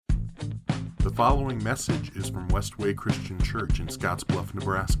The following message is from Westway Christian Church in Scottsbluff,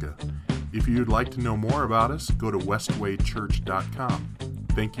 Nebraska. If you'd like to know more about us, go to westwaychurch.com.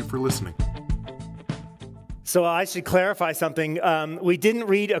 Thank you for listening. So I should clarify something. We didn't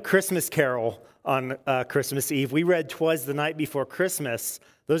read A Christmas Carol on Christmas Eve. We read 'Twas the Night Before Christmas.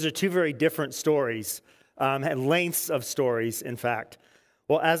 Those are two very different stories, and lengths of stories, in fact.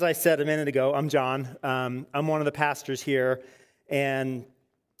 Well, as I said a minute ago, I'm John. I'm one of the pastors here, and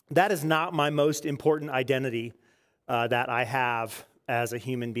that is not my most important identity that I have as a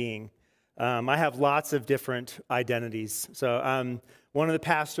human being. I have lots of different identities. So I'm one of the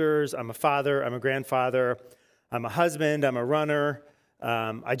pastors, I'm a father, I'm a grandfather, I'm a husband, I'm a runner,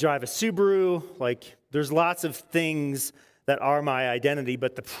 I drive a Subaru. There's lots of things that are my identity,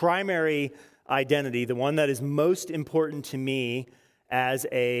 but the primary identity, the one that is most important to me as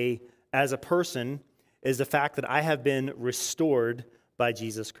a person, is the fact that I have been restored by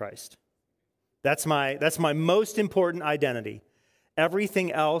Jesus Christ. That's my most important identity.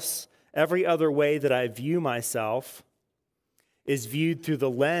 Everything else, every other way that I view myself is viewed through the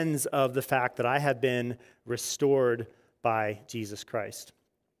lens of the fact that I have been restored by Jesus Christ.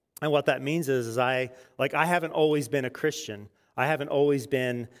 And what that means is I haven't always been a Christian. I haven't always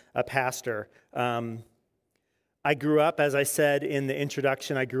been a pastor. I grew up, as I said in the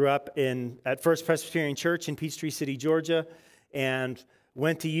introduction, at First Presbyterian Church in Peachtree City, Georgia, and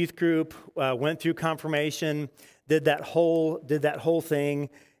went to youth group, went through confirmation, did that whole thing,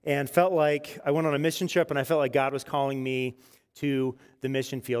 and felt like I went on a mission trip, and I felt like God was calling me to the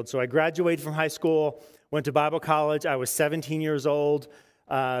mission field. So I graduated from high school, went to Bible college. I was 17 years old,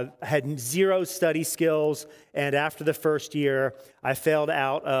 had zero study skills, and after the first year, I failed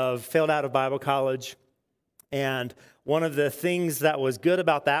out of Bible college. And one of the things that was good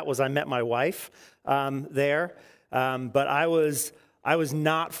about that was I met my wife there, but I was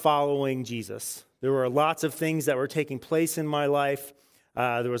not following Jesus. There were lots of things that were taking place in my life.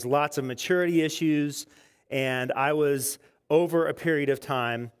 There was lots of maturity issues, and I was, over a period of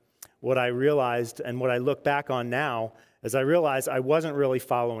time, what I realized and what I look back on now is I realized I wasn't really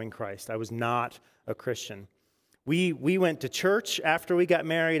following Christ. I was not a Christian. We went to church after we got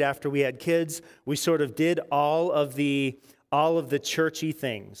married, after we had kids. We sort of did all of the churchy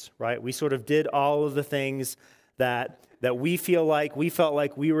things, right? We sort of did all of the things that we felt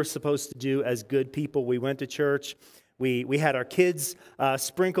like we were supposed to do as good people. We went to church. We had our kids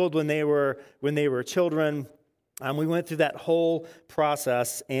sprinkled when they were children. We went through that whole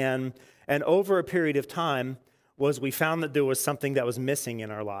process, and over a period of time we found that there was something that was missing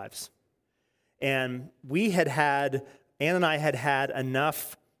in our lives. And Ann and I had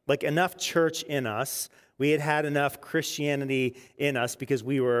enough church in us. We had enough Christianity in us because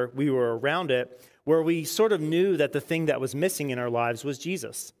we were around it, where we sort of knew that the thing that was missing in our lives was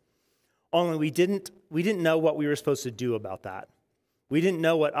Jesus. Only we didn't know what we were supposed to do about that. We didn't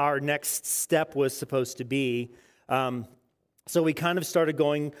know what our next step was supposed to be. So we kind of started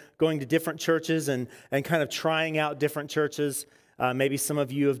going to different churches and kind of trying out different churches. Maybe some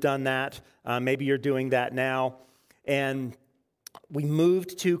of you have done that. Maybe you're doing that now. And we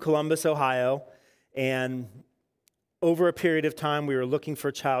moved to Columbus, Ohio, and over a period of time, we were looking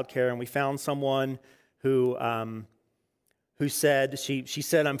for childcare, and we found someone who said, she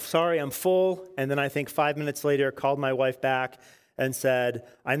said, "I'm sorry, I'm full," and then I think 5 minutes later called my wife back and said,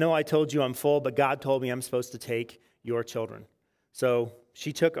 "I know I told you I'm full, but God told me I'm supposed to take your children." So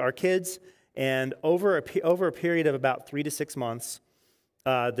she took our kids, and over a period of about 3 to 6 months,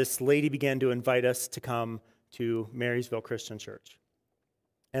 this lady began to invite us to come to Marysville Christian Church.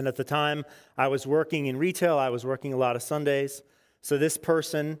 And at the time, I was working in retail. I was working a lot of Sundays. So this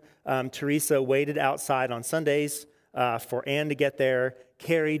person, Teresa, waited outside on Sundays for Ann to get there,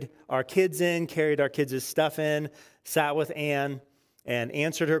 carried our kids' stuff in, sat with Ann, and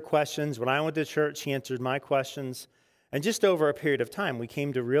answered her questions. When I went to church, she answered my questions. And just over a period of time, we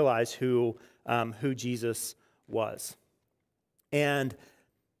came to realize who Jesus was. And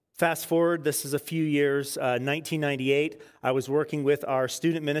fast forward, this is a few years, 1998, I was working with our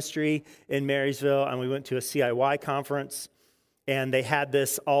student ministry in Marysville, and we went to a CIY conference, and they had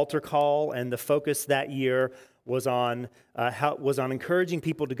this altar call, and the focus that year was on encouraging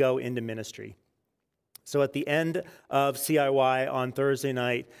people to go into ministry. So at the end of CIY on Thursday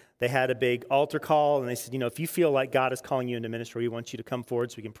night, they had a big altar call, and they said, if you feel like God is calling you into ministry, we want you to come forward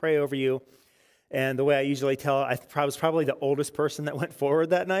so we can pray over you. And the way I usually tell, I was probably the oldest person that went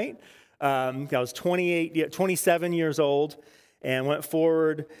forward that night. I was 27 years old, and went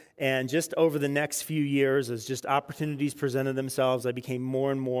forward. And just over the next few years, as just opportunities presented themselves, I became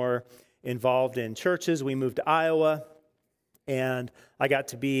more and more involved in churches. We moved to Iowa, And I got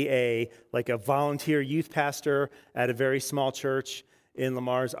to be a volunteer youth pastor at a very small church in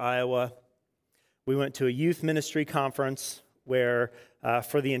Lamars, Iowa. We went to a youth ministry conference where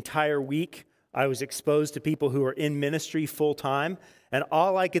for the entire week, I was exposed to people who were in ministry full time. And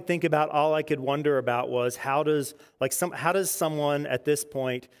all I could think about, all I could wonder about was how does someone at this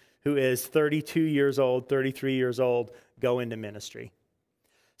point who is 32 years old, 33 years old, go into ministry?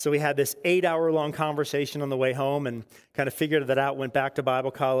 So we had this 8-hour-long conversation on the way home and kind of figured that out, went back to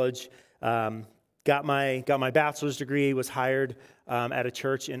Bible college, got my bachelor's degree, was hired at a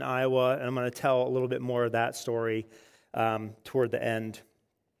church in Iowa, and I'm going to tell a little bit more of that story toward the end.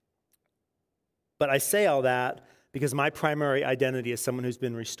 But I say all that because my primary identity is someone who's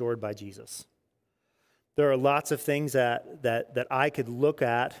been restored by Jesus. There are lots of things that I could look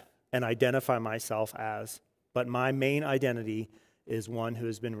at and identify myself as, but my main identity is one who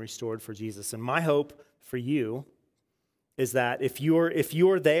has been restored for Jesus. And my hope for you is that if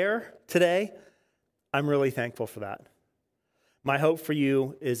you're there today, I'm really thankful for that. My hope for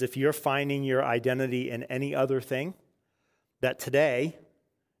you is if you're finding your identity in any other thing, that today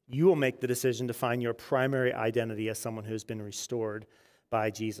you will make the decision to find your primary identity as someone who's been restored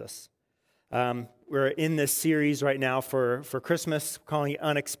by Jesus. We're in this series right now for Christmas, calling it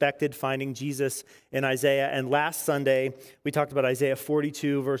Unexpected, Finding Jesus in Isaiah. And last Sunday, we talked about Isaiah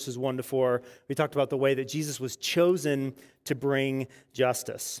 42, verses 1 to 4. We talked about the way that Jesus was chosen to bring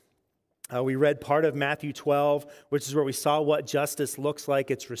justice. We read part of Matthew 12, which is where we saw what justice looks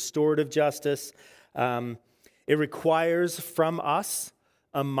like. It's restorative justice. It requires from us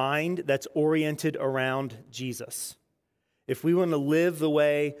a mind that's oriented around Jesus. If we want to live the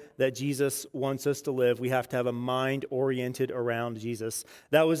way that Jesus wants us to live, we have to have a mind oriented around Jesus.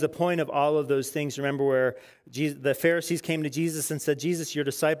 That was the point of all of those things. Remember where the Pharisees came to Jesus and said, Jesus, your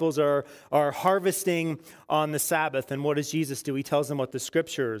disciples are harvesting on the Sabbath. And what does Jesus do? He tells them what the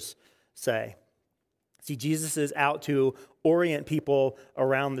scriptures say. See, Jesus is out to orient people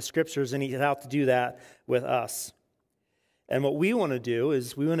around the scriptures, and he's out to do that with us. And what we want to do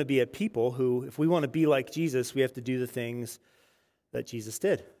is we want to be a people who, if we want to be like Jesus, we have to do the things that Jesus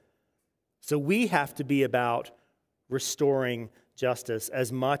did. So we have to be about restoring justice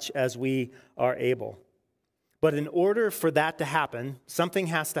as much as we are able. But in order for that to happen, something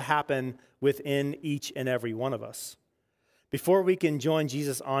has to happen within each and every one of us. Before we can join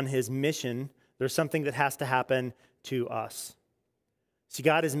Jesus on his mission, there's something that has to happen to us. See,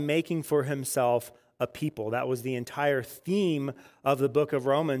 God is making for himself a people. That was the entire theme of the book of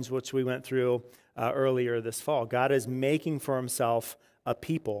Romans, which we went through earlier this fall. God is making for himself a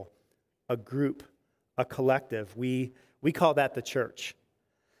people, a group, a collective. We call that the church.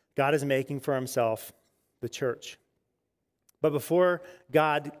 God is making for himself the church. But before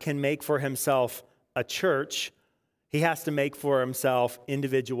God can make for himself a church, he has to make for himself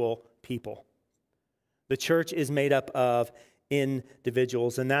individual people. The church is made up of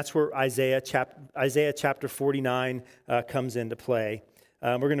individuals, and that's where Isaiah chapter 49 comes into play.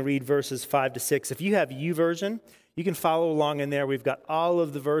 We're going to read verses 5 to 6. If you have YouVersion, you can follow along in there. We've got all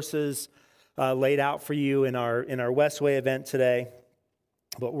of the verses laid out for you in our Westway event today.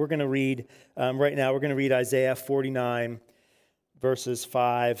 But we're going to read right now. We're going to read Isaiah 49, verses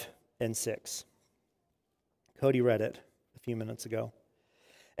 5 and 6. Cody read it a few minutes ago.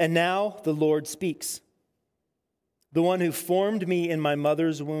 And now the Lord speaks, the one who formed me in my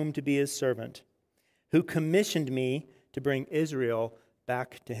mother's womb to be his servant, who commissioned me to bring Israel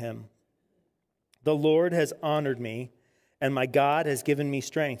back to him. The Lord has honored me, and my God has given me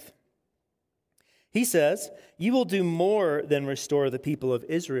strength. He says, you will do more than restore the people of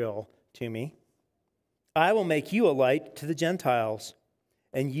Israel to me. I will make you a light to the Gentiles,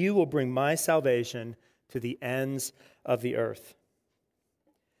 and you will bring my salvation to the ends of the earth.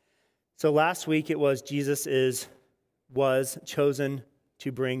 So last week it was Jesus was chosen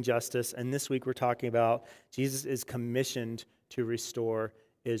to bring justice, and this week we're talking about Jesus is commissioned to restore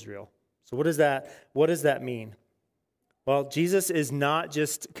Israel. So what does that mean? Well, Jesus is not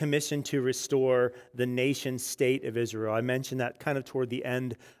just commissioned to restore the nation state of Israel. I mentioned that kind of toward the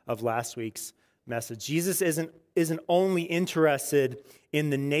end of last week's message. Jesus isn't only interested in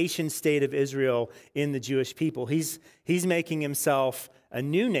the nation state of Israel in the Jewish people. He's making himself a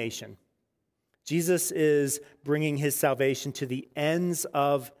new nation. Jesus is bringing his salvation to the ends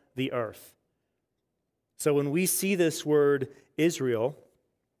of the earth. So when we see this word Israel,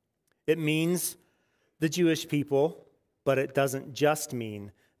 it means the Jewish people, but it doesn't just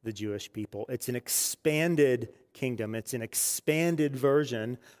mean the Jewish people. It's an expanded kingdom. It's an expanded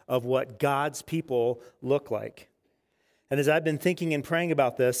version of what God's people look like. And as I've been thinking and praying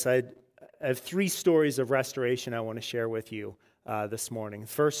about this, have three stories of restoration I want to share with you this morning. The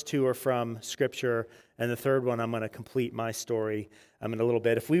first two are from Scripture, and the third one I'm going to complete my story in a little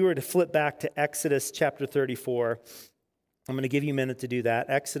bit. If we were to flip back to Exodus chapter 34, I'm going to give you a minute to do that.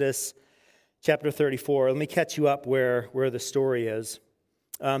 Exodus chapter 34. Let me catch you up where the story is.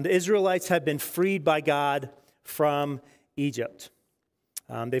 The Israelites have been freed by God from Egypt.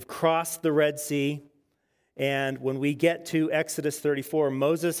 They've crossed the Red Sea. And when we get to Exodus 34,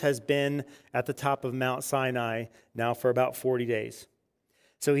 Moses has been at the top of Mount Sinai now for about 40 days.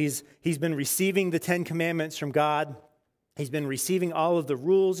 So he's been receiving the Ten Commandments from God. He's been receiving all of the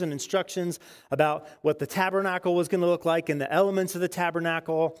rules and instructions about what the tabernacle was going to look like and the elements of the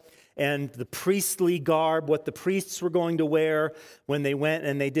tabernacle and the priestly garb, what the priests were going to wear when they went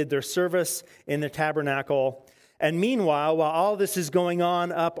and they did their service in the tabernacle. And meanwhile, while all this is going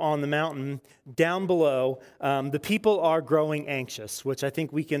on up on the mountain, down below, the people are growing anxious, which I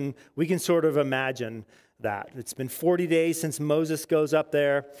think we can sort of imagine that. It's been 40 days since Moses goes up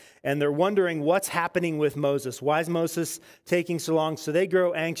there, and they're wondering what's happening with Moses. Why is Moses taking so long? So they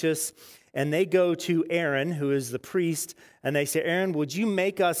grow anxious, and they go to Aaron, who is the priest, and they say, Aaron, would you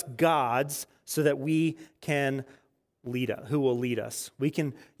make us gods so that we can who will lead us?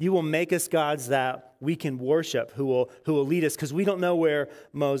 You will make us gods that we can worship, who will lead us, because we don't know where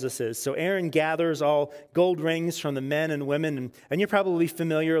Moses is. So Aaron gathers all gold rings from the men and women, and you're probably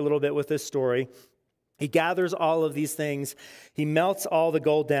familiar a little bit with this story. He gathers all of these things, he melts all the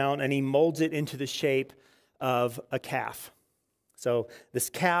gold down, and he molds it into the shape of a calf. So this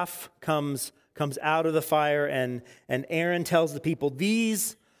calf comes out of the fire, and Aaron tells the people,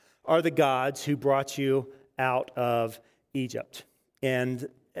 these are the gods who brought you out of Egypt. And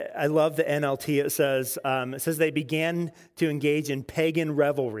I love the NLT. It says they began to engage in pagan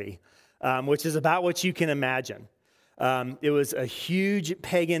revelry, which is about what you can imagine. It was a huge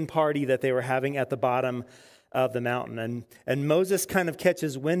pagan party that they were having at the bottom of the mountain. And Moses kind of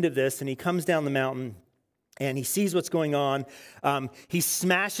catches wind of this, and he comes down the mountain, and he sees what's going on. He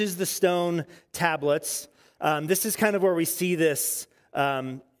smashes the stone tablets. This is kind of where we see this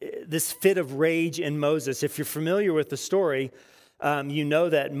fit of rage in Moses. If you're familiar with the story, you know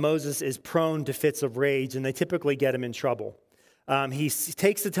that Moses is prone to fits of rage, and they typically get him in trouble. He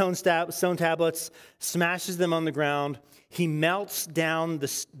takes the stone tablets, smashes them on the ground. He melts down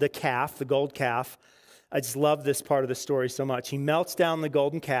the calf, the gold calf. I just love this part of the story so much. He melts down the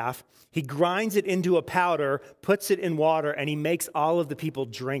golden calf. He grinds it into a powder, puts it in water, and he makes all of the people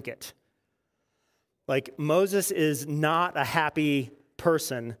drink it. Like, Moses is not a happy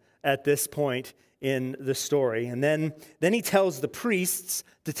person at this point in the story. And then he tells the priests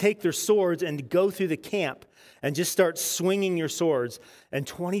to take their swords and to go through the camp and just start swinging your swords. And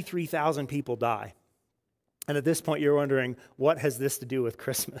 23,000 people die. And at this point, you're wondering, what has this to do with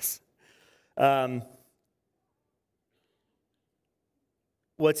Christmas?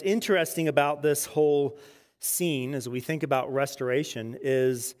 What's interesting about this whole scene as we think about restoration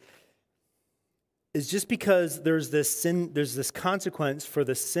is just because there's this consequence for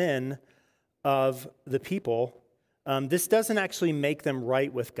the sin of the people, this doesn't actually make them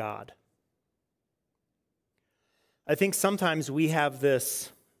right with God. I think sometimes we have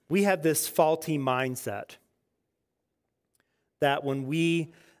this faulty mindset that when we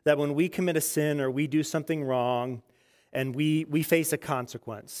commit a sin or we do something wrong and we face a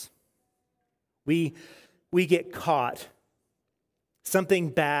consequence, we get caught, something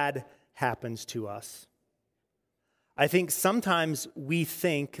bad happens to us. I think sometimes we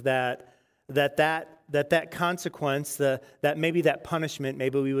think that consequence, that maybe that punishment,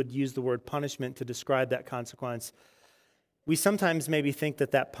 maybe we would use the word punishment to describe that consequence. We sometimes maybe think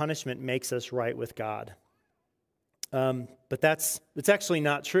that punishment makes us right with God. But it's actually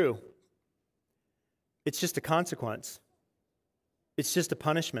not true. It's just a consequence. It's just a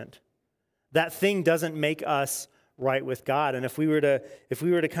punishment. That thing doesn't make us right with God. And if we were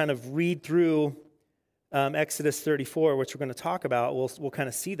to kind of read through Exodus 34, which we're going to talk about, we'll kind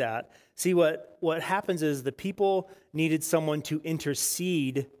of see that. See what happens is the people needed someone to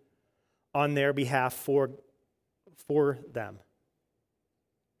intercede on their behalf for them.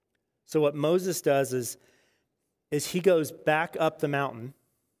 So what Moses does is he goes back up the mountain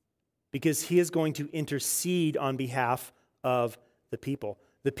because he is going to intercede on behalf of the people.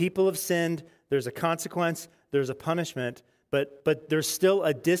 The people have sinned. There's a consequence. There's a punishment. But there's still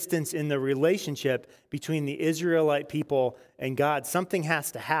a distance in the relationship between the Israelite people and God. Something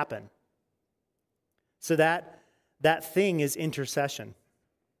has to happen. So that thing is intercession.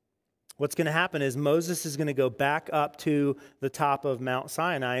 What's going to happen is Moses is going to go back up to the top of Mount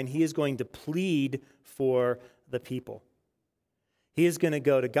Sinai, and he is going to plead for the people. He is going to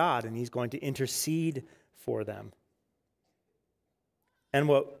go to God and he's going to intercede for them. And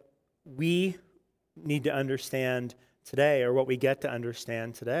what we need to understand today, or what we get to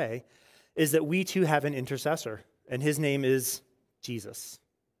understand today, is that we too have an intercessor, and his name is Jesus.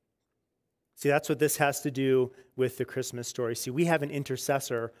 See, that's what this has to do with the Christmas story. See, we have an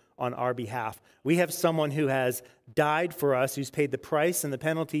intercessor on our behalf. We have someone who has died for us, who's paid the price and the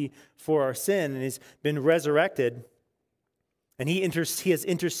penalty for our sin, and has been resurrected, and he has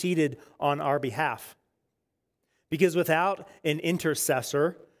interceded on our behalf. Because without an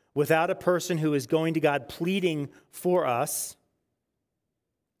intercessor, without a person who is going to God pleading for us,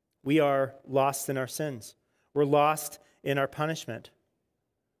 we are lost in our sins. We're lost in our punishment.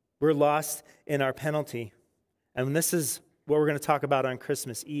 We're lost in our penalty. And this is what we're going to talk about on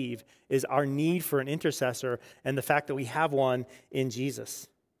Christmas Eve, is our need for an intercessor and the fact that we have one in Jesus.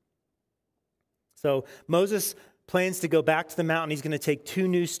 So Moses plans to go back to the mountain. He's going to take 2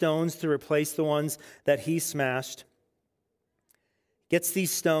 new stones to replace the ones that he smashed. Gets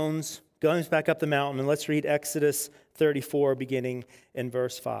these stones, goes back up the mountain, and let's read Exodus 34, beginning in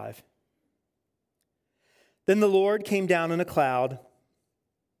verse 5. Then the Lord came down in a cloud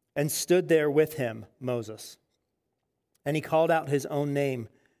and stood there with him, Moses. And he called out his own name,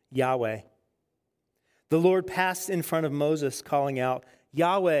 Yahweh. The Lord passed in front of Moses, calling out,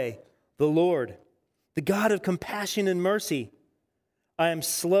 Yahweh, the Lord, the God of compassion and mercy. I am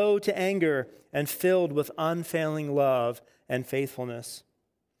slow to anger and filled with unfailing love and faithfulness.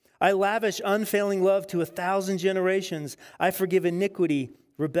 I lavish unfailing love to 1,000 generations. I forgive iniquity,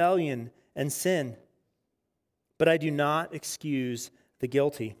 rebellion, and sin. But I do not excuse the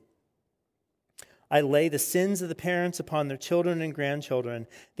guilty. I lay the sins of the parents upon their children and grandchildren.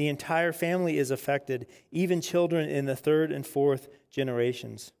 The entire family is affected, even children in the 3rd and 4th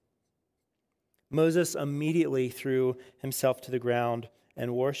generations. Moses immediately threw himself to the ground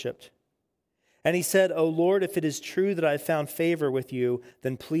and worshipped. And he said, O Lord, if it is true that I have found favor with you,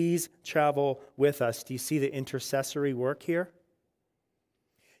 then please travel with us. Do you see the intercessory work here?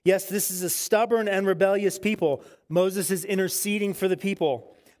 Yes, this is a stubborn and rebellious people. Moses is interceding for the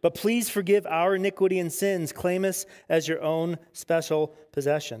people. But please forgive our iniquity and sins. Claim us as your own special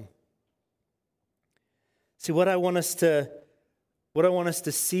possession. See, what I want us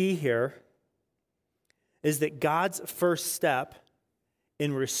to see here is that God's first step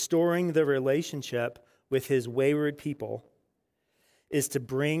in restoring the relationship with his wayward people is to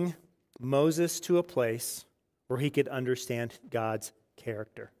bring Moses to a place where he could understand God's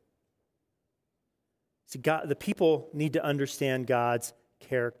character. See, the people need to understand God's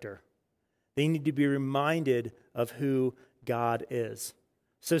character. They need to be reminded of who God is.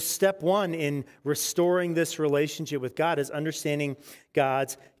 So step 1 in restoring this relationship with God is understanding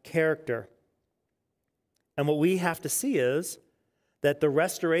God's character. And what we have to see is that the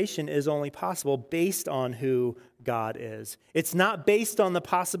restoration is only possible based on who God is. It's not based on the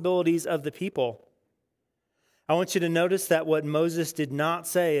possibilities of the people. I want you to notice that what Moses did not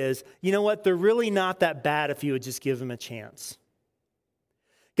say is, you know what, they're really not that bad if you would just give them a chance.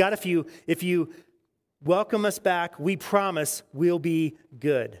 God, if you welcome us back, we promise we'll be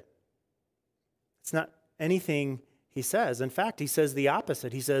good. It's not anything he says. In fact, he says the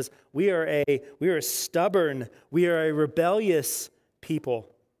opposite. He says, we are a stubborn, we are a rebellious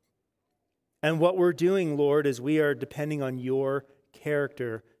people. And what we're doing, Lord, is we are depending on your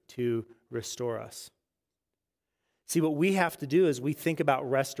character to restore us. See, what we have to do is we think about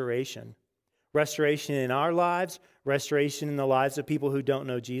restoration. Restoration in our lives, restoration in the lives of people who don't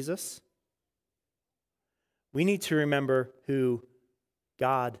know Jesus. We need to remember who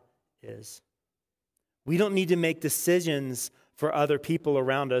God is. We don't need to make decisions for other people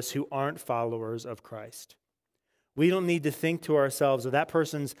around us who aren't followers of Christ. We don't need to think to ourselves, that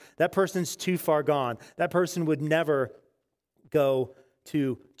person's too far gone. That person would never go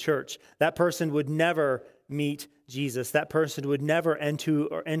to church. That person would never meet Jesus. That person would never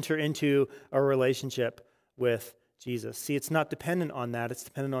enter into a relationship with Jesus. See, it's not dependent on that. It's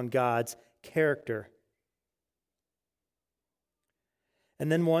dependent on God's character.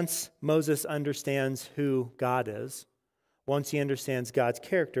 And then once Moses understands who God is, once he understands God's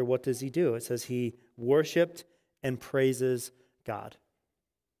character, what does he do? It says he worshiped and praises God.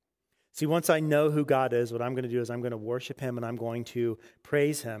 See, once I know who God is, what I'm going to do is I'm going to worship him and I'm going to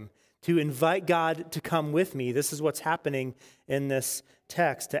praise him. To invite God to come with me. This is what's happening in this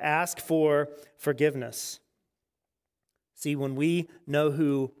text, to ask for forgiveness. See, when we know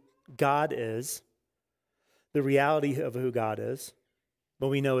who God is, the reality of who God is,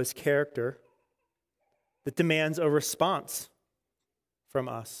 when we know his character, that demands a response from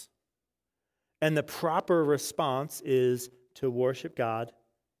us. And the proper response is to worship God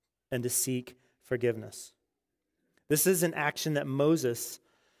and to seek forgiveness. This is an action that Moses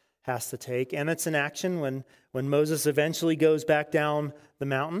has to take, and it's an action when Moses eventually goes back down the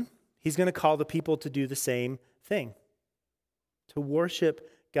mountain, he's going to call the people to do the same thing, to worship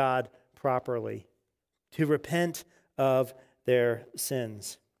God properly, to repent of their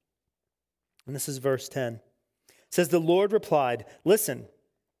sins. And this is verse 10. It says, "The Lord replied, 'Listen,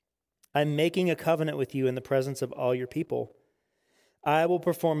 I'm making a covenant with you in the presence of all your people. I will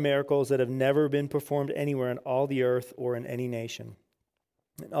perform miracles that have never been performed anywhere in all the earth or in any nation.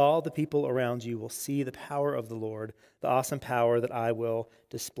 And all the people around you will see the power of the Lord, the awesome power that I will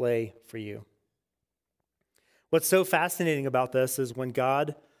display for you.'" What's so fascinating about this is when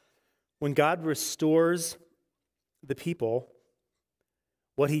God restores the people,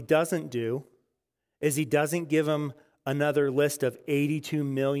 what he doesn't do is he doesn't give them another list of 82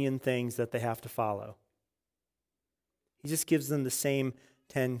 million things that they have to follow. He just gives them the same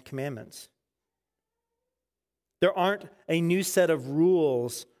 10 commandments. There aren't a new set of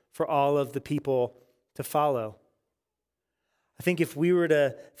rules for all of the people to follow. I think if we were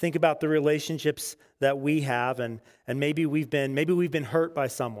to think about the relationships that we have, and maybe we've been hurt by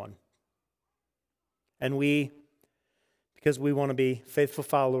someone, and because we want to be faithful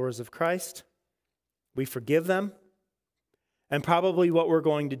followers of Christ, we forgive them. And probably what we're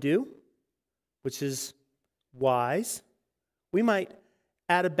going to do, which is wise, we might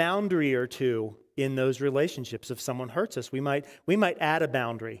add a boundary or two in those relationships. If someone hurts us, we might add a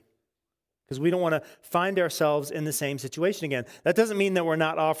boundary because we don't want to find ourselves in the same situation again. That doesn't mean that we're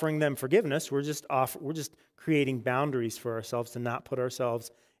not offering them forgiveness. We're just creating boundaries for ourselves to not put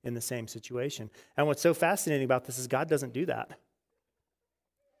ourselves in the same situation. And what's so fascinating about this is God doesn't do that.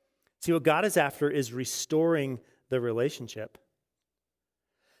 See, what God is after is restoring the relationship.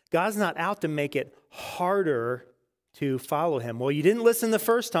 God's not out to make it harder to follow him. Well, you didn't listen the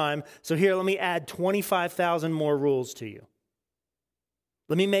first time, so here, let me add 25,000 more rules to you.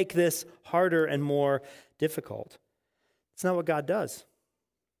 Let me make this harder and more difficult. It's not what God does.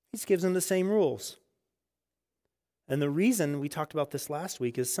 He just gives them the same rules. And the reason we talked about this last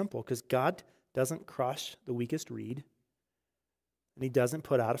week is simple, because God doesn't crush the weakest reed, and he doesn't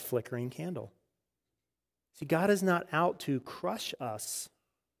put out a flickering candle. See, God is not out to crush us.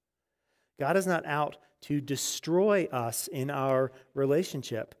 God is not out to destroy us in our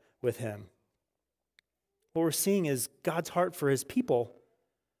relationship with him. What we're seeing is God's heart for his people.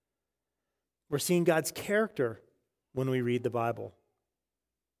 We're seeing God's character when we read the Bible.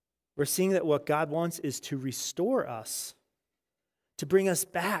 We're seeing that what God wants is to restore us, to bring us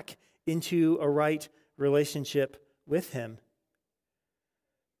back into a right relationship with him.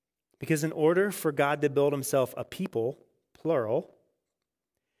 Because in order for God to build himself a people, plural,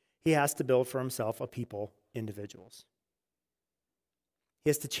 he has to build for himself a people, individuals. He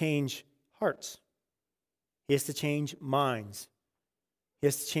has to change hearts. He has to change minds. He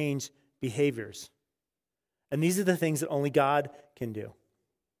has to change behaviors. And these are the things that only God can do.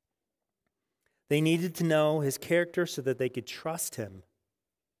 They needed to know his character so that they could trust him.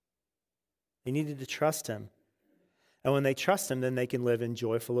 They needed to trust him. And when they trust him, then they can live in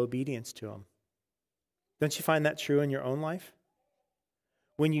joyful obedience to him. Don't you find that true in your own life?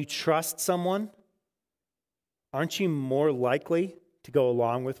 When you trust someone, aren't you more likely to go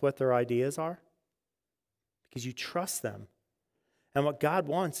along with what their ideas are? Because you trust them. And what God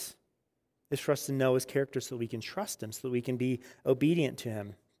wants is for us to know his character so that we can trust him, so that we can be obedient to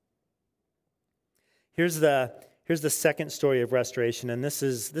him. Here's the second story of restoration, and this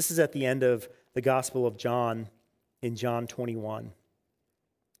is at the end of the Gospel of John, in John 21. If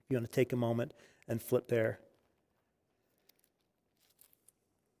you want to take a moment and flip there.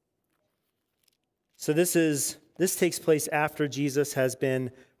 So this takes place after Jesus has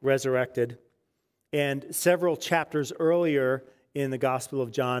been resurrected. And several chapters earlier in the Gospel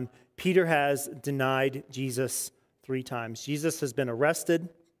of John, Peter has denied Jesus 3 times. Jesus has been arrested,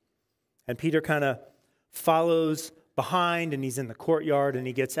 and Peter kind of follows behind, and he's in the courtyard, and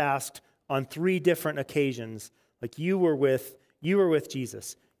he gets asked on 3 different occasions, like, you were with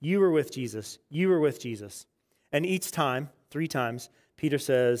Jesus, you were with Jesus, you were with Jesus. And each time, 3 times, Peter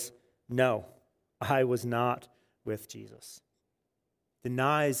says, no, I was not with Jesus.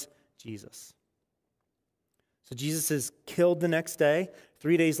 Denies Jesus. So Jesus is killed the next day.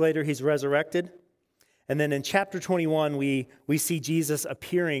 3 days later, he's resurrected. And then in chapter 21, we see Jesus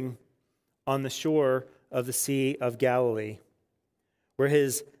appearing on the shore of the Sea of Galilee, where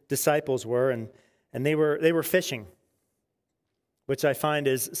his disciples were, and they were fishing, which I find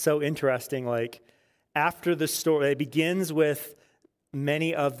is so interesting. Like, after the story, it begins with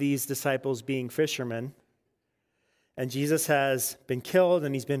many of these disciples being fishermen, And Jesus has been killed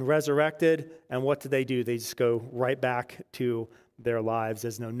and he's been resurrected. And what do? They just go right back to their lives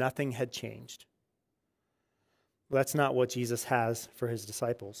as though nothing had changed. Well, that's not what Jesus has for his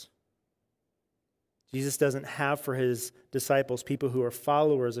disciples. Jesus doesn't have for his disciples, people who are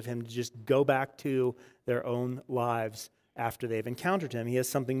followers of him, to just go back to their own lives after they've encountered him. He has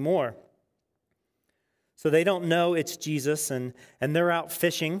something more. So they don't know it's Jesus, and they're out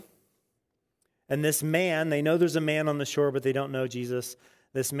fishing. And this man, they know there's a man on the shore, but they don't know Jesus.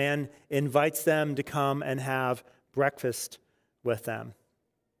 This man invites them to come and have breakfast with them.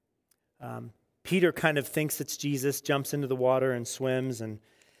 Peter kind of thinks it's Jesus, jumps into the water and swims, and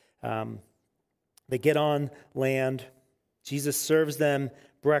they get on land. Jesus serves them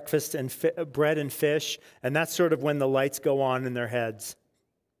breakfast and bread and fish, and that's sort of when the lights go on in their heads.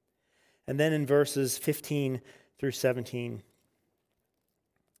 And then in verses 15 through 17,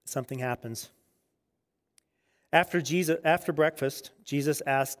 something happens. After breakfast, Jesus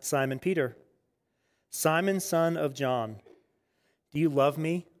asked Simon Peter, "Simon, son of John, do you love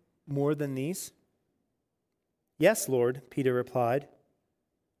me more than these?" "Yes, Lord," Peter replied.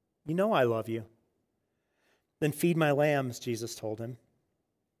 "You know I love you." "Then feed my lambs," Jesus told him.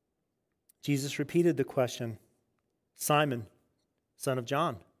 Jesus repeated the question, "Simon, son of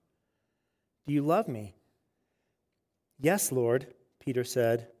John, do you love me?" "Yes, Lord," Peter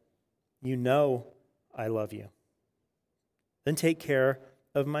said. "You know I love you." "Then take care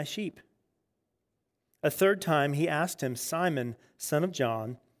of my sheep." A third time he asked him, "Simon, son of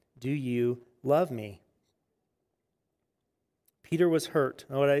John, do you love me?" Peter was hurt.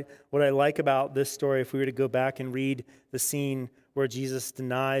 What I like about this story, if we were to go back and read the scene where Jesus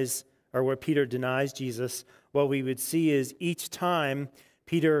denies, or where Peter denies Jesus, what we would see is each time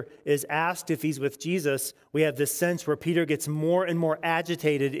Peter is asked if he's with Jesus, we have this sense where Peter gets more and more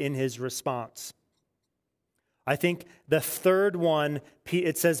agitated in his response. I think the third one,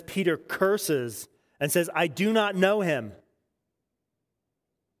 it says Peter curses and says, "I do not know him."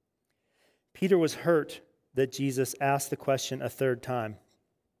 Peter was hurt that Jesus asked the question a third time.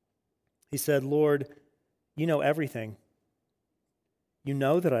 He said, "Lord, you know everything. You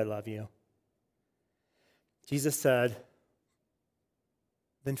know that I love you." Jesus said,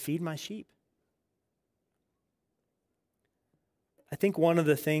 "Then feed my sheep." I think one of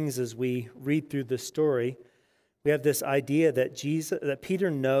the things as we read through this story, we have this idea that Peter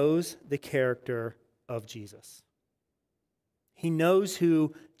knows the character of Jesus. He knows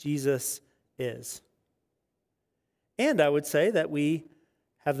who Jesus is. And I would say that we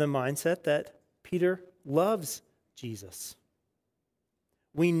have the mindset that Peter loves Jesus.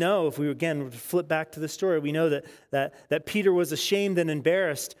 We know, if we again flip back to the story, we know that Peter was ashamed and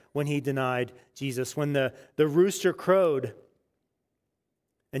embarrassed when he denied Jesus. When the rooster crowed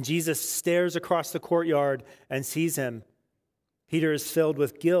and Jesus stares across the courtyard and sees him, Peter is filled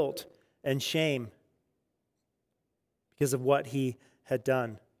with guilt and shame because of what he had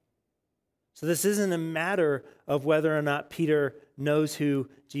done. So this isn't a matter of whether or not Peter knows who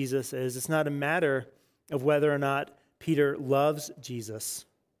Jesus is. It's not a matter of whether or not Peter loves Jesus.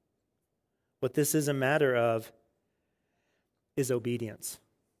 What this is a matter of is obedience.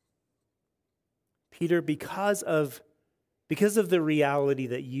 Peter, because of the reality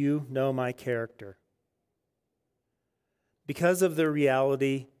that you know my character, because of the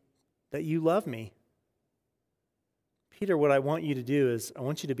reality that you love me, Peter, what I want you to do is I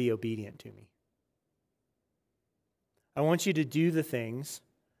want you to be obedient to me. I want you to do the things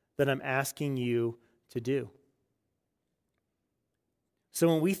that I'm asking you to do. So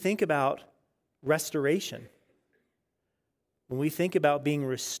when we think about restoration, when we think about being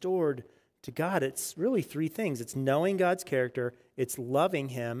restored to God, it's really three things. It's knowing God's character, it's loving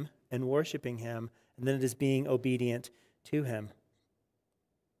him and worshiping him, and then it is being obedient to him.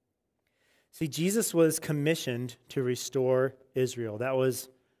 See, Jesus was commissioned to restore Israel. That was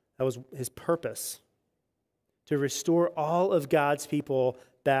his purpose, to restore all of God's people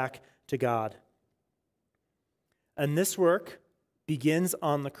back to God. And this work begins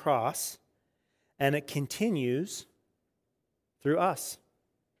on the cross, and it continues through us.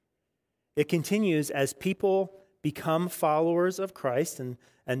 It continues as people become followers of Christ, and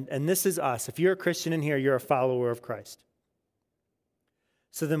this is us. If you're a Christian in here, you're a follower of Christ.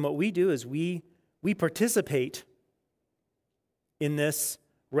 So then what we do is we participate in this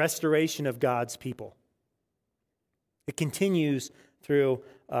restoration of God's people. It continues through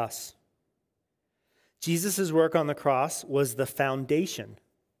us. Jesus' work on the cross was the foundation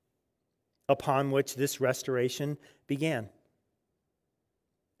upon which this restoration began.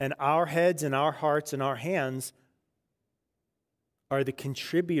 And our heads and our hearts and our hands are the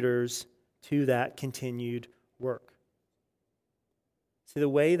contributors to that continued work. See, the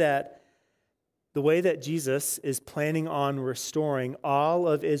way that Jesus is planning on restoring all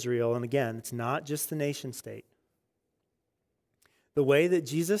of Israel, and again, it's not just the nation state. The way that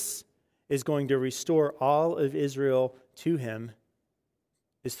Jesus is going to restore all of Israel to him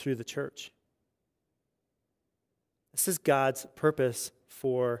is through the church. This is God's purpose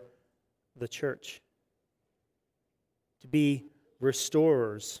for the church. To be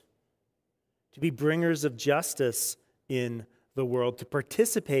restorers, to be bringers of justice in the world, to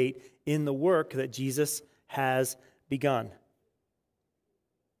participate in the work that Jesus has begun.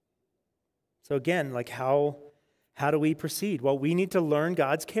 So again, like how do we proceed? Well, we need to learn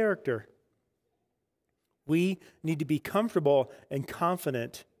God's character. We need to be comfortable and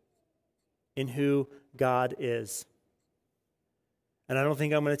confident in who God is. And I don't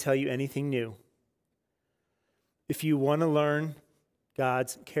think I'm going to tell you anything new. If you want to learn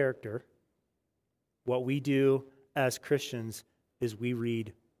God's character, what we do as Christians is we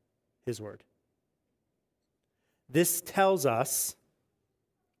read His Word. This tells us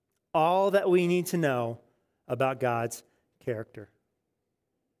all that we need to know about God's character.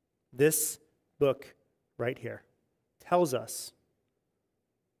 This book right here tells us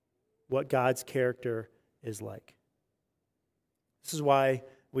what God's character is like. This is why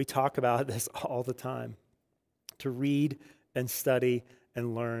we talk about this all the time, to read and study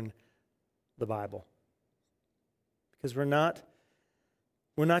and learn the Bible. Because we're not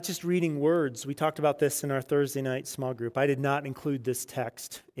just reading words. We talked about this in our Thursday night small group. I did not include this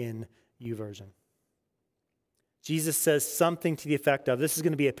text in YouVersion. Jesus says something to the effect of, this is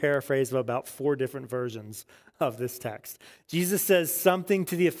going to be a paraphrase of about 4 different versions of this text. Jesus says something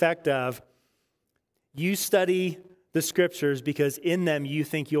to the effect of, you study the scriptures because in them you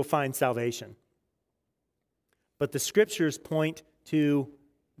think you'll find salvation. But the scriptures point to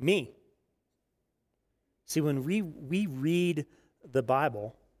me. See, when we read the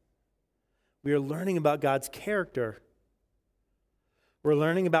Bible, we are learning about God's character. We're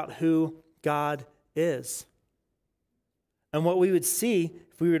learning about who God is. And what we would see,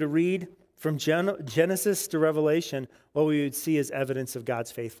 if we were to read from Genesis to Revelation, what we would see is evidence of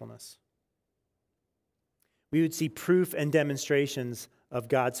God's faithfulness. We would see proof and demonstrations of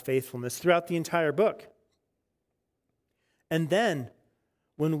God's faithfulness throughout the entire book. And then,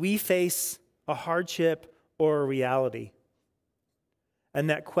 when we face a hardship or a reality, and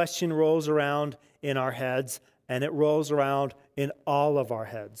that question rolls around in our heads, and it rolls around in all of our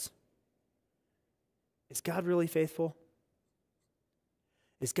heads, is God really faithful?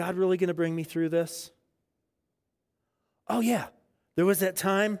 Is God really going to bring me through this? Oh yeah, there was that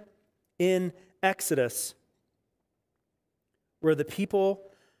time in Exodus where the people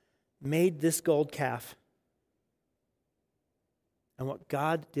made this gold calf. And what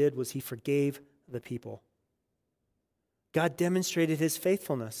God did was He forgave the people. God demonstrated His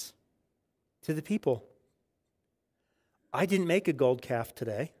faithfulness to the people. I didn't make a gold calf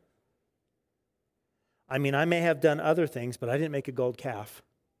today. I mean, I may have done other things, but I didn't make a gold calf.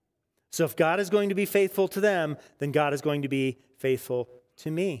 So if God is going to be faithful to them, then God is going to be faithful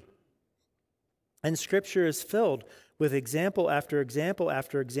to me. And Scripture is filled with example after example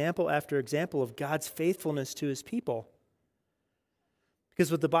after example after example of God's faithfulness to His people.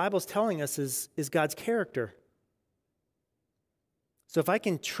 Because what the Bible's telling us is God's character. So if I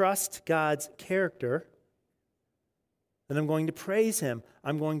can trust God's character, then I'm going to praise Him.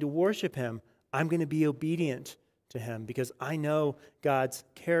 I'm going to worship Him. I'm going to be obedient to Him because I know God's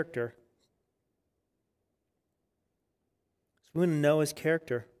character. So we want to know His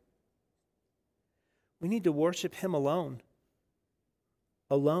character. We need to worship Him alone.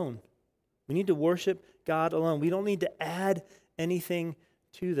 Alone. We need to worship God alone. We don't need to add anything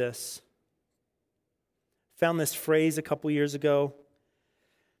to this. Found this phrase a couple years ago.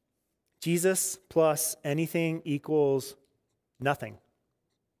 Jesus plus anything equals nothing.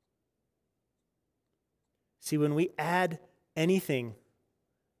 See, when we add anything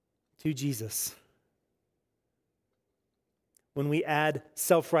to Jesus, when we add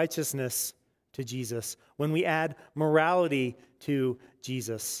self-righteousness to Jesus, when we add morality to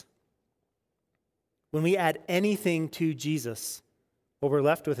Jesus, when we add anything to Jesus, what we're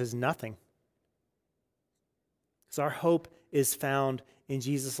left with is nothing. Because our hope is found in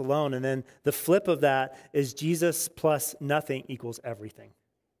Jesus alone. And then the flip of that is Jesus plus nothing equals everything.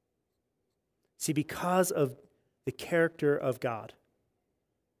 See, because of the character of God,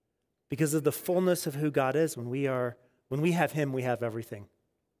 because of the fullness of who God is, when we have Him, we have everything.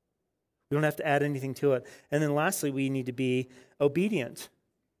 We don't have to add anything to it. And then lastly, we need to be obedient.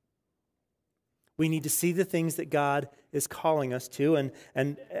 We need to see the things that God is calling us to, and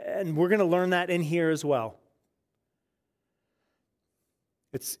we're going to learn that in here as well.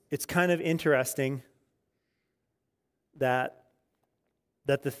 It's kind of interesting that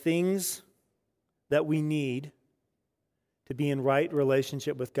the things that we need to be in right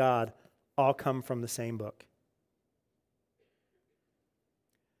relationship with God all come from the same book.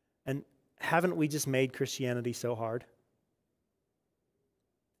 And haven't we just made Christianity so hard?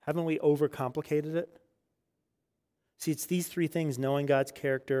 Haven't we overcomplicated it? See, it's these three things: knowing God's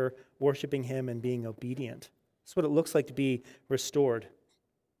character, worshiping Him, and being obedient. That's what it looks like to be restored.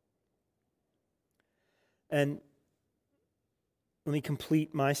 And let me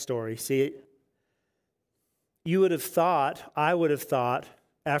complete my story. See, I would have thought,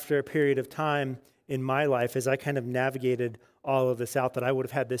 after a period of time in my life, as I kind of navigated all of this out, that I would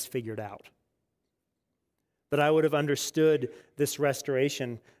have had this figured out. That I would have understood this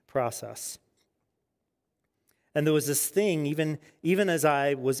restoration process. And there was this thing, even as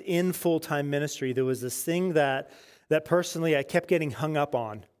I was in full-time ministry, there was this thing that personally I kept getting hung up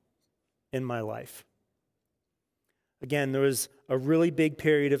on in my life. Again, there was a really big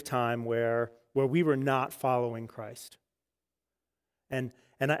period of time where we were not following Christ. And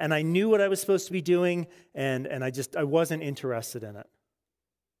I knew what I was supposed to be doing, and I wasn't interested in it.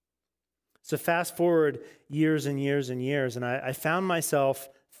 So fast forward years and years and years, and I found myself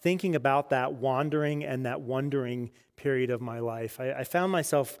thinking about that wandering and that wondering period of my life. I found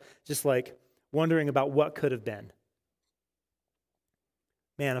myself just like wondering about what could have been.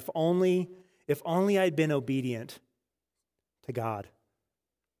 Man, if only I'd been obedient to God.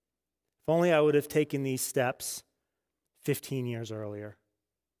 If only I would have taken these steps 15 years earlier.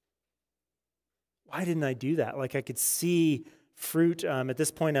 Why didn't I do that? Like, I could see fruit. At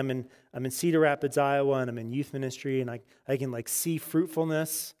this point, I'm in Cedar Rapids, Iowa, and I'm in youth ministry, and I can like see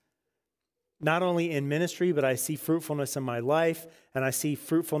fruitfulness, not only in ministry, but I see fruitfulness in my life, and I see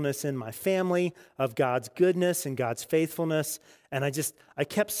fruitfulness in my family of God's goodness and God's faithfulness. And I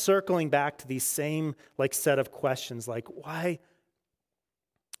kept circling back to these same like set of questions, like, why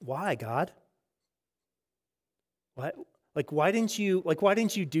God? Why didn't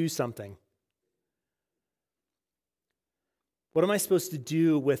you do something? What am I supposed to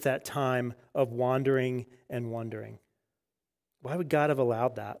do with that time of wandering and wondering? Why would God have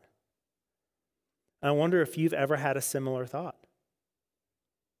allowed that? I wonder if you've ever had a similar thought.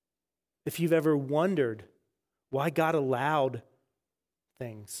 If you've ever wondered why God allowed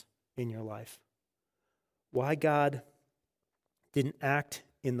things in your life. Why God didn't act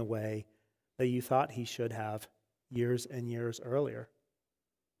in the way that you thought He should have years and years earlier.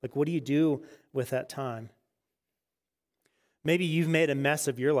 Like, what do you do with that time? Maybe you've made a mess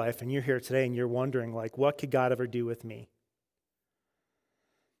of your life and you're here today and you're wondering, like, what could God ever do with me?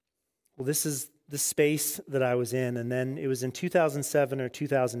 Well, this is the space that I was in. And then it was in 2007 or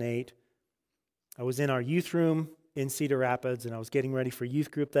 2008. I was in our youth room in Cedar Rapids, and I was getting ready for youth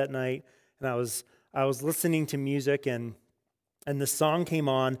group that night. And I was listening to music, and the song came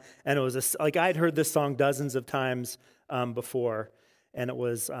on, and it was like I'd heard this song dozens of times before, and it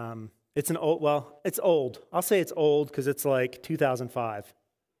was it's old. I'll say it's old because it's like 2005.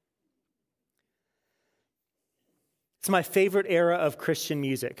 It's my favorite era of Christian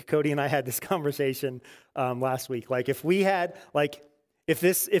music. Cody and I had this conversation last week. Like, if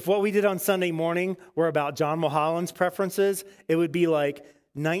what we did on Sunday morning were about John Mulholland's preferences, it would be like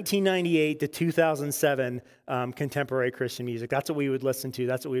 1998 to 2007 contemporary Christian music. That's what we would listen to.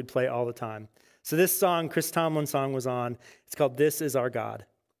 That's what we would play all the time. So this song, Chris Tomlin's song, was on. It's called "This Is Our God."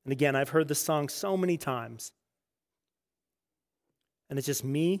 And again, I've heard this song so many times. And it's just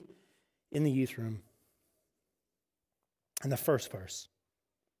me in the youth room. And the first verse: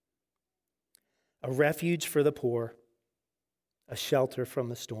 a refuge for the poor, a shelter from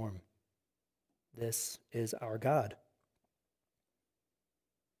the storm. This is our God.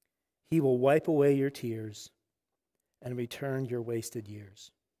 He will wipe away your tears and return your wasted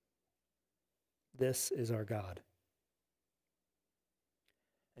years. This is our God.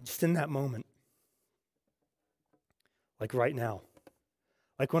 And just in that moment, like right now,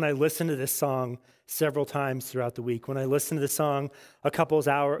 like when I listen to this song several times throughout the week, when I listened to the song a couple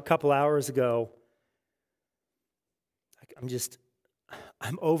hours ago, like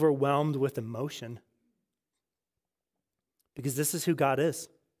I'm overwhelmed with emotion because this is who God is.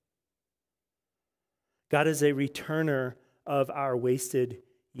 God is a returner of our wasted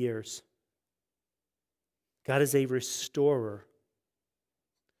years. God is a restorer.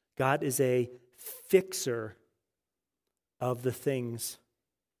 God is a fixer of the things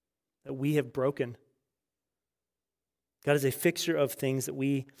that we have broken. God is a fixer of things that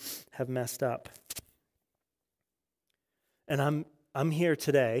we have messed up. And I'm here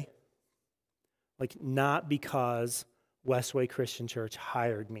today, like, not because Westway Christian Church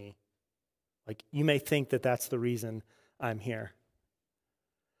hired me. Like, you may think that that's the reason I'm here.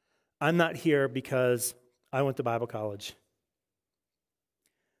 I'm not here because I went to Bible college.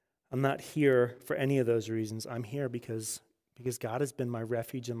 I'm not here for any of those reasons. I'm here because God has been my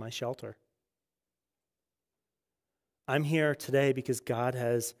refuge and my shelter. I'm here today because God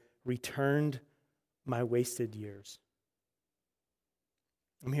has returned my wasted years.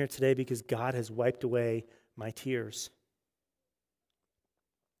 I'm here today because God has wiped away my tears.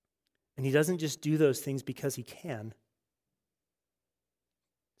 And he doesn't just do those things because he can.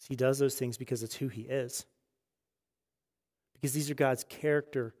 He does those things because it's who he is. Because these are God's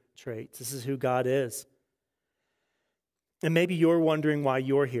character traits. This is who God is. And maybe you're wondering why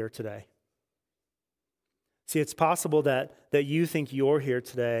you're here today. See, it's possible that you think you're here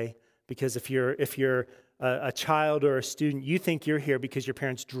today because if you're a child or a student, you think you're here because your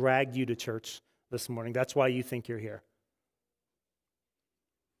parents dragged you to church this morning. That's why you think you're here.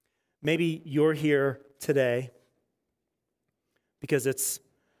 Maybe you're here today because it's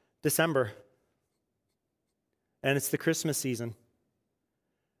December and it's the Christmas season.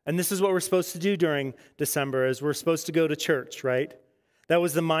 And this is what we're supposed to do during December, is we're supposed to go to church, right? That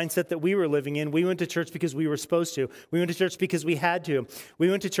was the mindset that we were living in. We went to church because we were supposed to. We went to church because we had to. We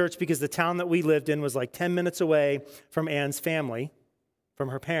went to church because the town that we lived in was like 10 minutes away from Anne's family, from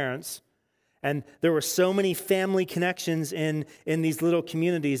her parents. And there were so many family connections in these little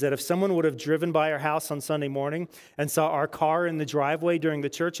communities that if someone would have driven by our house on Sunday morning and saw our car in the driveway during the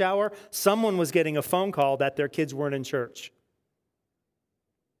church hour, someone was getting a phone call that their kids weren't in church.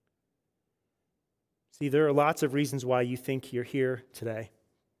 See, there are lots of reasons why you think you're here today.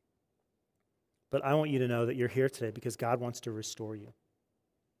 But I want you to know that you're here today because God wants to restore you.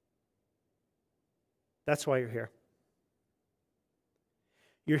 That's why you're here.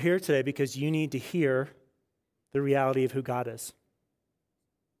 You're here today because you need to hear the reality of who God is.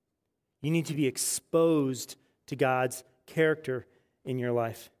 You need to be exposed to God's character in your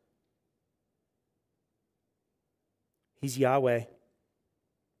life. He's Yahweh.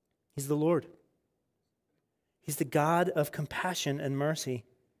 He's the Lord. He's the God of compassion and mercy.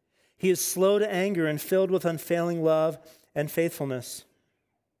 He is slow to anger and filled with unfailing love and faithfulness.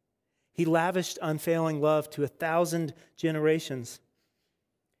 He lavished unfailing love to 1,000 generations.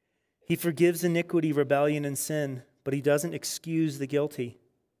 He forgives iniquity, rebellion, and sin, but he doesn't excuse the guilty.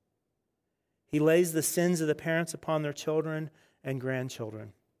 He lays the sins of the parents upon their children and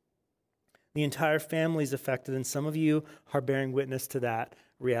grandchildren. The entire family is affected, and some of you are bearing witness to that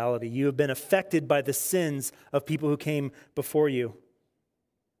reality. You have been affected by the sins of people who came before you.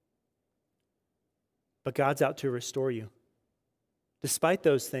 But God's out to restore you. Despite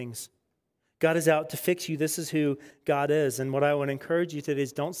those things, God is out to fix you. This is who God is. And what I want to encourage you today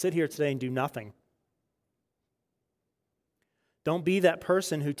is don't sit here today and do nothing. Don't be that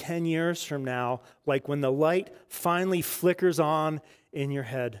person who 10 years from now, like when the light finally flickers on in your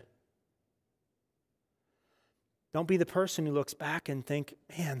head, don't be the person who looks back and think,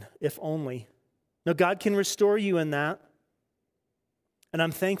 man, if only. No, God can restore you in that. And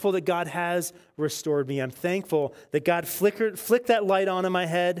I'm thankful that God has restored me. I'm thankful that God flicked that light on in my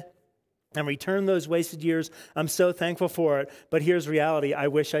head and returned those wasted years. I'm so thankful for it. But here's reality. I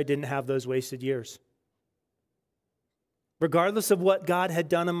wish I didn't have those wasted years. Regardless of what God had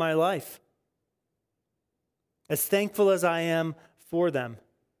done in my life. As thankful as I am for them,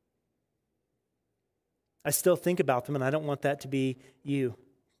 I still think about them, and I don't want that to be you.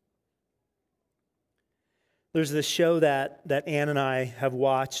 There's this show that Ann and I have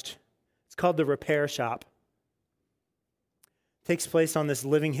watched. It's called The Repair Shop. It takes place on this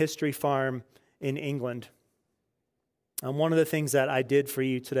living history farm in England. One of the things that I did for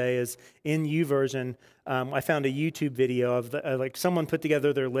you today is in YouVersion, I found a YouTube video of like someone put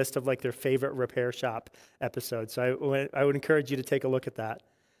together their list of like their favorite Repair Shop episodes. So I would encourage you to take a look at that.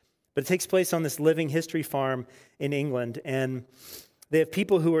 But it takes place on this living history farm in England, and they have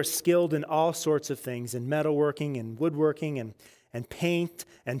people who are skilled in all sorts of things, in metalworking and woodworking and paint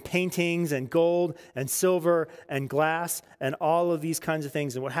and paintings and gold and silver and glass and all of these kinds of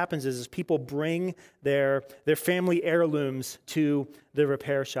things. And what happens is people bring their family heirlooms to the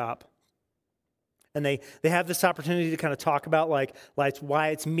repair shop. And they have this opportunity to kind of talk about like why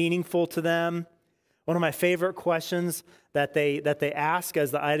it's meaningful to them. One of my favorite questions that they ask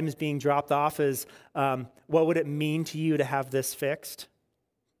as the item is being dropped off is, what would it mean to you to have this fixed?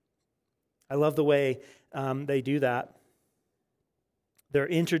 I love the way they do that. They're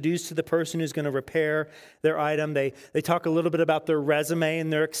introduced to the person who's going to repair their item. They talk a little bit about their resume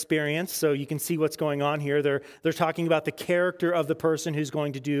and their experience, so you can see what's going on here. They're talking about the character of the person who's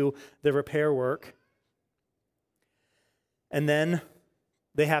going to do the repair work. And then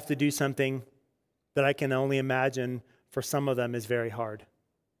they have to do something that I can only imagine for some of them is very hard.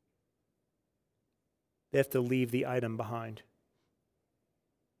 They have to leave the item behind.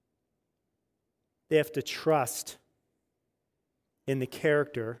 They have to trust in the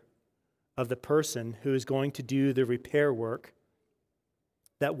character of the person who is going to do the repair work,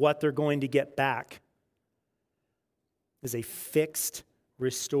 that what they're going to get back is a fixed,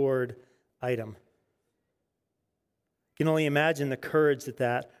 restored item. You can only imagine the courage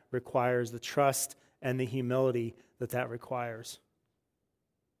that requires, the trust and the humility that requires.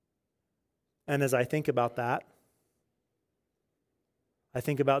 And as I think about that, I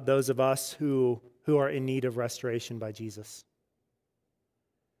think about those of us who are in need of restoration by Jesus.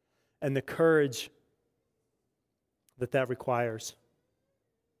 And the courage that requires.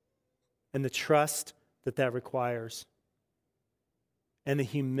 And the trust that requires. And the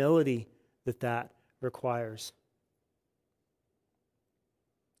humility that requires.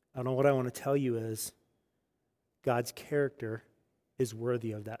 I don't know, what I want to tell you is God's character is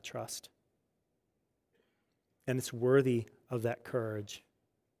worthy of that trust. And it's worthy of that courage.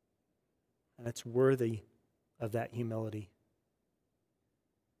 And it's worthy of that humility.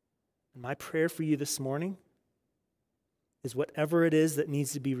 And my prayer for you this morning is whatever it is that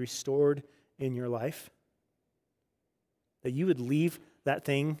needs to be restored in your life, that you would leave that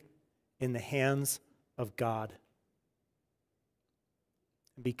thing in the hands of God.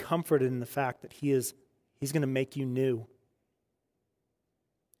 And be comforted in the fact that He's going to make you new.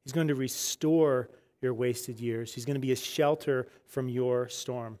 He's going to restore your wasted years. He's going to be a shelter from your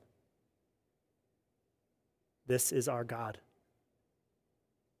storm. This is our God.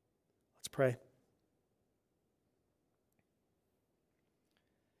 Let's pray.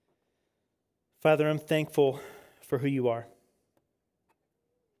 Father, I'm thankful for who you are.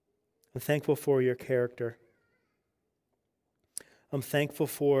 I'm thankful for your character. I'm thankful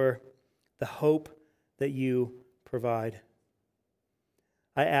for the hope that you provide.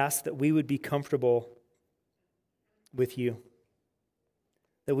 I ask that we would be comfortable with you,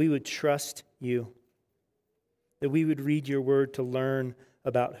 that we would trust you, that we would read your word to learn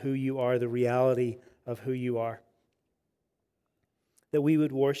about who you are, the reality of who you are, that we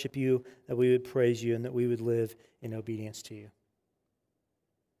would worship you, that we would praise you, and that we would live in obedience to you.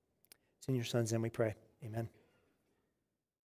 It's in your Son's name we pray. Amen.